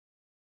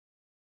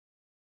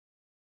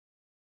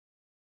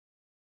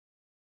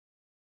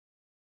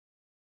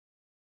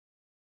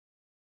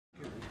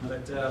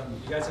But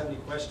you guys have any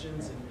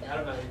questions? And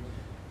Adam,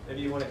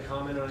 maybe you want to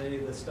comment on any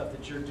of the stuff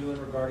that you're doing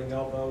regarding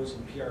elbows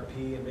and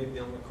PRP and maybe the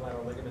ulnar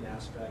collateral ligament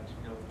aspect,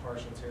 with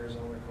partial tears,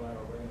 ulnar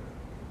collateral ligament.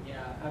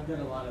 Yeah, I've done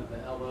a lot of the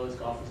elbows,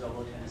 golfer's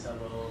elbow, tennis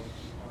elbow,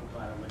 ulnar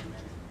collateral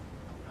ligament,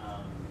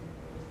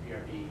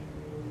 PRP.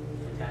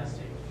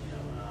 Fantastic.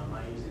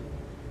 I use it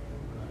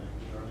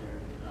earlier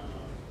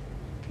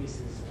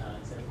cases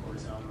instead of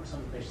cortisone, or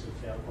some patients who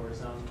fail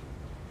cortisone,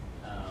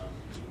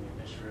 keeping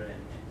the Mishra.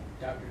 And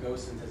Dr.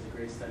 Goossens has a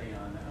great study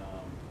on,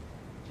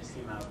 just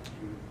came out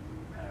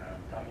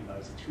talking about,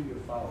 it's a 2-year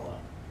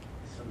follow-up.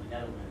 It's from the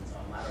Netherlands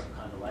on lateral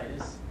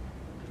condylitis,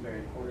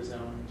 comparing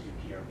cortisone to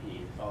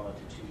PRP. The follow-up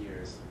to 2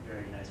 years,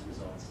 very nice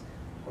results.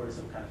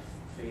 Cortisone kind of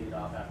faded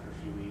off after a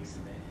few weeks,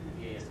 and the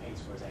VAS pain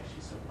score is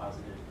actually so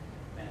positive,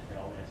 benefit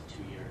all the way up to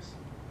 2 years.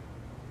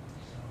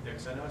 Yeah,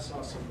 because I know I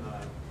saw some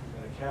at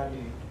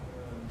Academy,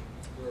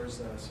 there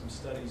was some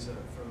studies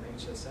from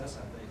HSS,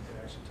 I think,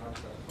 that actually talked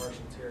about the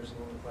partial tears and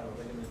ulnar collateral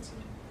ligaments,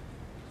 and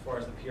as far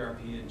as the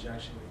PRP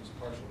injection, which is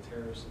partial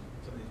tears, and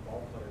some of these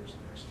ball players,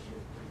 and there's some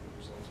pretty good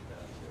results with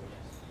that too.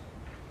 Yes.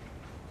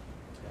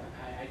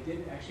 Yeah, I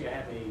did actually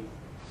have a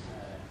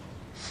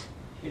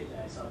kid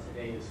that I saw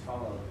today who's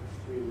followed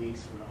 3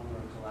 weeks from an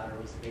ulnar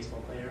collateral. He's a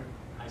baseball player,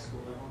 high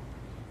school level,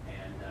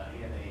 and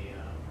he had an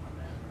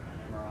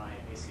MRI,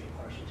 basically a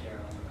partial tear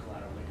on the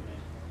collateral ligament.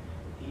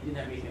 He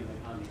didn't have anything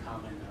on the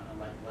common,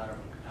 like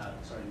lateral,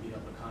 medial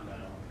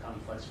epicondyle. The common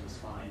flexor was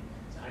fine.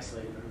 It's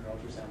isolated under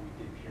ultrasound. We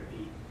did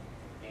PRP,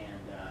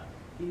 and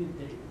he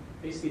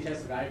basically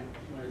tested. I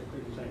went to the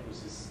Cleveland Clinic,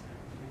 which is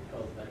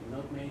called like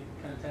milkmaid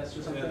kind of test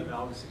or something. Yeah, the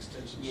valgus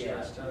extension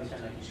stress test.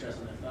 Kind of like you stress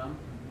on the thumb.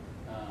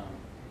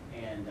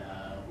 And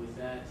with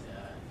that,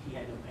 he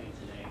had no pain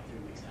today,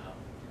 3 weeks out.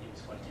 He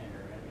was quite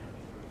tender.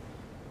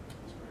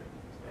 That's great.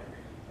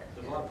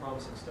 There's a lot of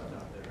promising stuff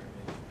out there. I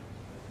mean,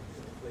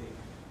 hopefully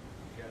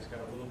you guys got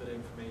a little bit of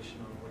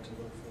information on what to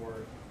look for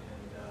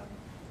and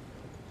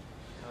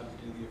how to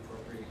do the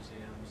appropriate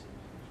exams and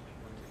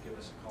when to give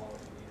us a call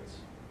if you need us.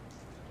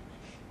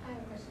 I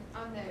have a question.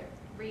 On the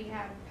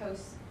rehab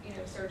post,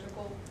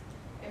 surgical,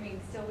 I mean,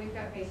 still we've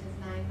got patients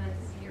 9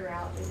 months, a year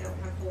out, they don't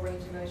have full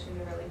range of motion,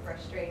 they're really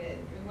frustrated.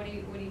 I mean,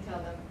 what do you tell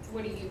them?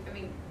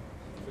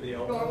 For the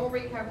elbow? Normal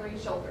recovery,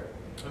 shoulder.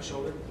 Oh,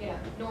 shoulder? Yeah,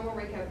 normal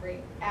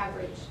recovery,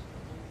 average.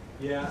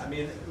 Yeah, I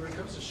mean, when it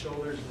comes to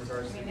shoulders in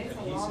regards to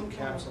adhesive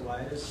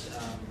capsulitis,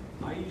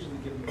 I usually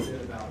give them a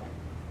bit about,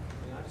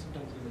 I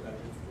sometimes give them about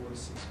 4 to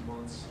 6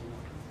 months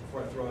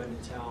before I throw in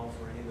the towel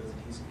for any of those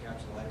adhesive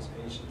capsulitis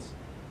patients.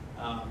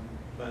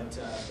 But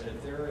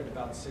if they're at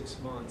about 6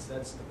 months,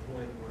 that's the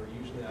point where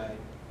usually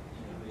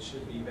they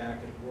should be back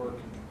at work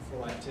and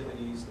full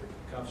activities. Their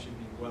cuff should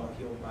be well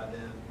healed by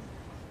then.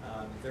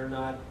 If they're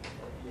not,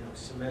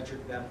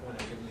 symmetric at that point,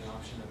 I give them the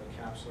option of a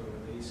capsular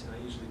release, and I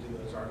usually do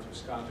those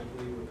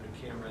arthroscopically. We put a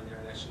camera in there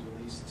and actually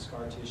release the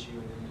scar tissue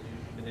and then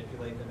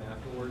manipulate them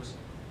afterwards.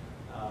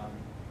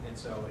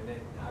 And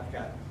then I've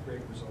got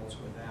great results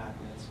with that,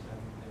 and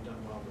I've done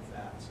well with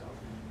that. So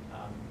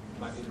it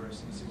might be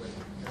interesting to see what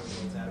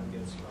results Adam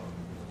gets from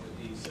with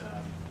these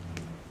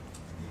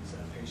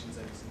patients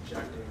that he's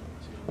injecting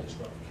to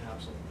disrupt the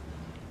capsule.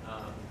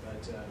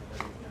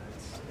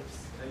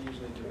 I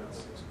usually do about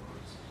 6 months.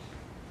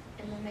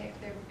 And then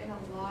they're in a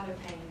lot of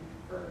pain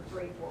for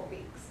 3-4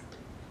 weeks.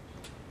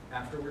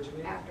 Afterwards, you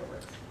mean?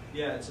 Afterwards.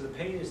 Yeah, so the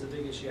pain is the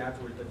big issue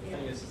afterwards, but the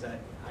thing is that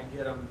I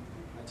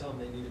tell them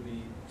they need to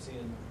be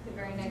seeing the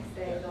very next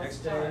day. Yeah, next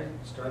day,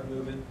 start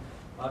moving.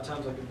 A lot of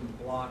times I give them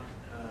a block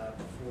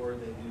before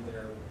they do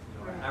their,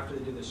 after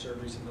they do the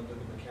surgery, sometimes they'll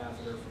give them a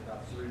catheter for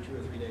about 2 or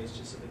 3 days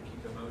just so they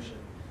keep their motion,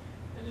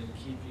 and then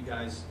keep you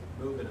guys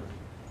moving them.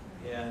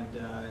 And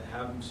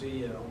have them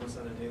see you almost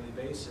on a daily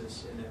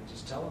basis, and then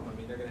just tell them,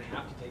 they're going to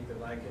have to take the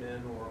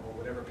Vicodin or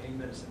whatever pain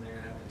medicine they're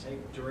going to have to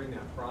take during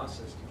that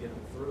process to get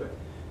them through it.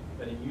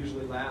 But it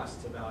usually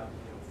lasts about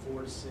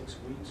 4 to 6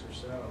 weeks or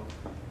so,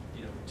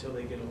 until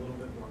they get a little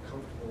bit more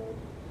comfortable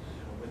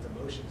with the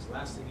motions. The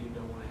last thing you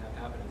don't want to have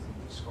happen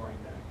is scarring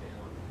back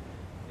down.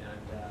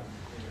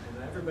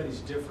 And everybody's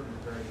different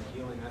regarding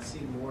healing. I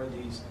see more of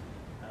these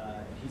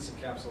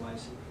adhesive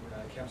capsulitis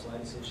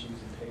issues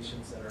in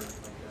patients that are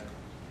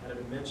kind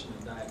of mentioned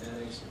in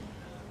diabetics and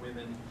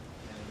women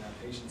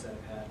and patients that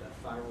have had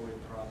thyroid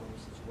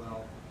problems as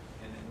well.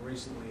 And then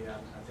recently, I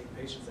think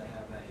patients that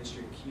have a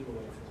history of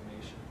keloid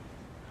formation,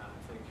 I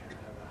think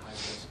have a high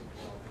risk of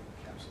developing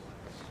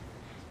capsulitis.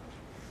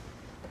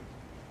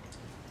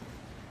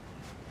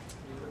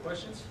 Any other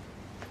questions?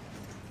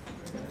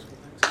 Very nice. Well,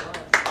 thanks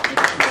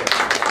a lot.